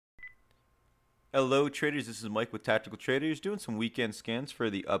Hello traders, this is Mike with Tactical Traders doing some weekend scans for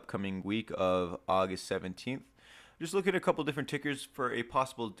the upcoming week of August 17th. Just looking at a couple different tickers for a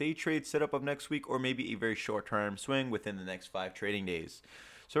possible day trade setup of next week or maybe a very short-term swing within the next 5 trading days.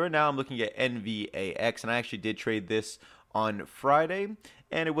 So right now I'm looking at NVAX, and I actually did trade this on Friday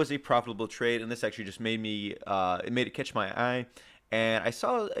and it was a profitable trade, and this actually just made it catch my eye. And I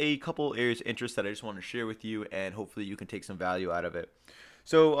saw a couple areas of interest that I just want to share with you, and hopefully you can take some value out of it.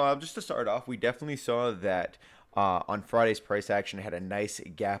 So just to start off, we definitely saw that on Friday's price action it had a nice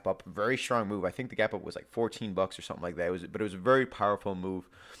gap up, very strong move. I think the gap up was like 14 bucks or something like that. But it was a very powerful move.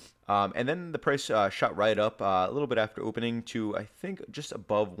 And then the price shot right up a little bit after opening to, I think, just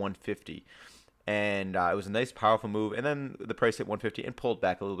above 150. And it was a nice, powerful move. And then the price hit 150 and pulled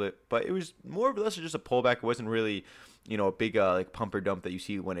back a little bit. But it was more or less just a pullback. It wasn't really, a big like pump or dump that you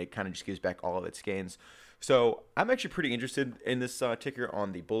see when it kind of just gives back all of its gains. So I'm actually pretty interested in this ticker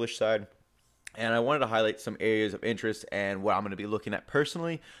on the bullish side. And I wanted to highlight some areas of interest and what I'm going to be looking at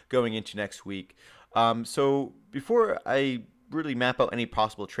personally going into next week. So before I really map out any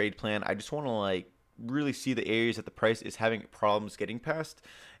possible trade plan, I just want to really see the areas that the price is having problems getting past,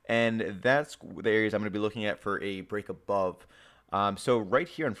 and that's the areas I'm going to be looking at for a break above. So right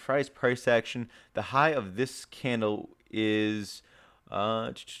here on Friday's price action, the high of this candle is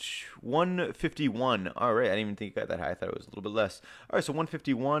 151. All right, I didn't even think it got that high. I thought it was a little bit less. All right, so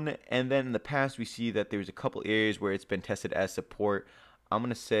 151, and then in the past we see that there's a couple areas where it's been tested as support. I'm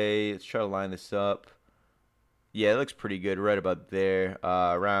gonna say, let's try to line this up. Yeah, it looks pretty good right about there,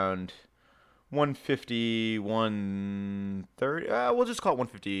 around 150, 130. We'll just call it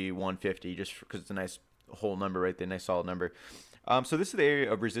 150, 150, just because it's a nice whole number right there, nice solid number. So this is the area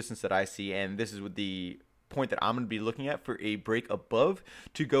of resistance that I see, and this is with the point that I'm going to be looking at for a break above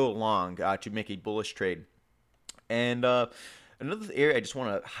to go long to make a bullish trade. And another area I just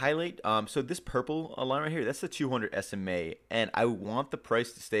want to highlight, so this purple line right here, that's the 200 SMA, and I want the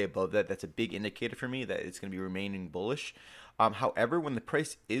price to stay above that. That's a big indicator for me that it's going to be remaining bullish. However, when the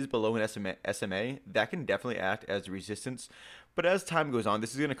price is below an SMA, that can definitely act as resistance. But as time goes on,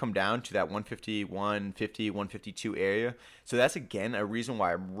 this is going to come down to that 150, 150, 152 area. So that's, again, a reason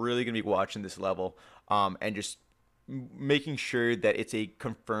why I'm really going to be watching this level and just making sure that it's a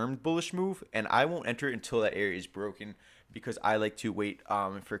confirmed bullish move. And I won't enter it until that area is broken, because I like to wait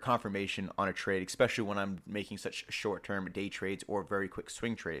for confirmation on a trade, especially when I'm making such short-term day trades or very quick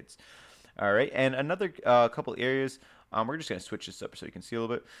swing trades. All right, and another couple areas, we're just going to switch this up so you can see a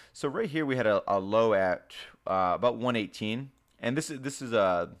little bit. So right here we had a low at about 118, and this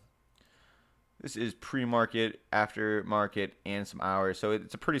is pre-market, after market, and some hours. So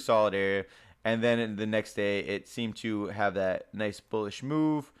it's a pretty solid area. And then in the next day, it seemed to have that nice bullish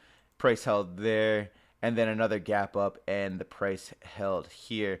move. Price held there, and then another gap up, and the price held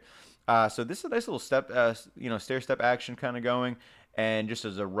here. So this is a nice little step, stair step action kind of going, and just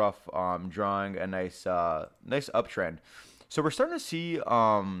as a rough drawing, a nice uptrend. So we're starting to see, you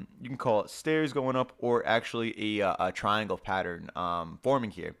can call it stairs going up, or actually a triangle pattern forming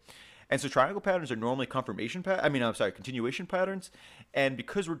here. And so triangle patterns are normally continuation patterns. And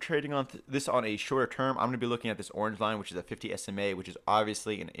because we're trading on this on a shorter term, I'm going to be looking at this orange line, which is a 50 SMA, which is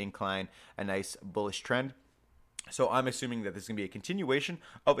obviously an incline, a nice bullish trend. So I'm assuming that this is going to be a continuation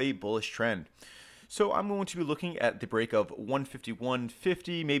of a bullish trend. So I'm going to be looking at the break of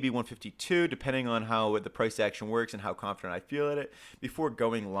 151.50, maybe 152, depending on how the price action works and how confident I feel at it, before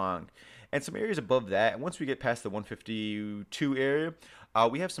going long. And some areas above that, once we get past the 152 area,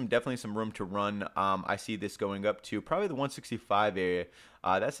 we have definitely some room to run. I see this going up to probably the 165 area.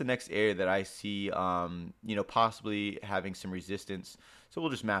 That's the next area that I see, possibly having some resistance. So we'll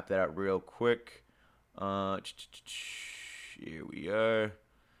just map that out real quick. Here we are.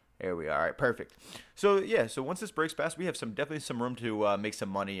 There we are. All right, perfect. So yeah, so once this breaks past, we have definitely some room to make some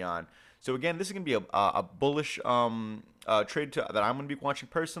money on. So again, this is going to be a bullish trade that I'm going to be watching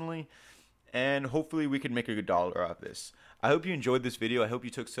personally, and hopefully we can make a good dollar off this. I hope you enjoyed this video. I hope you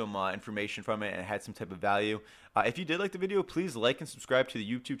took some information from it and had some type of value. If you did like the video, please like and subscribe to the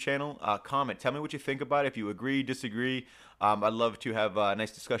YouTube channel. Comment. Tell me what you think about it. If you agree, disagree. I'd love to have a nice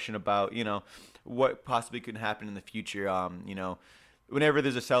discussion about, what possibly could happen in the future. Whenever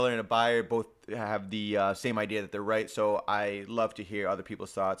there's a seller and a buyer, both have the same idea that they're right. So I love to hear other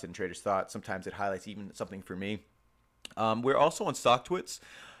people's thoughts and traders' thoughts. Sometimes it highlights even something for me. We're also on StockTwits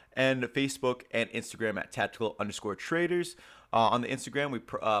and Facebook and Instagram at tactical_traders. On the Instagram, we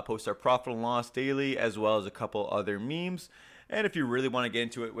post our profit and loss daily, as well as a couple other memes. And if you really want to get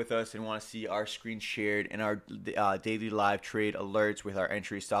into it with us and want to see our screen shared and our daily live trade alerts with our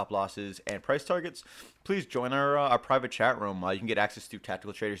entry, stop losses, and price targets, please join our private chat room. You can get access to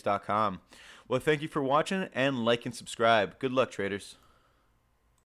tacticaltraders.com. Well, thank you for watching, and like and subscribe. Good luck, traders.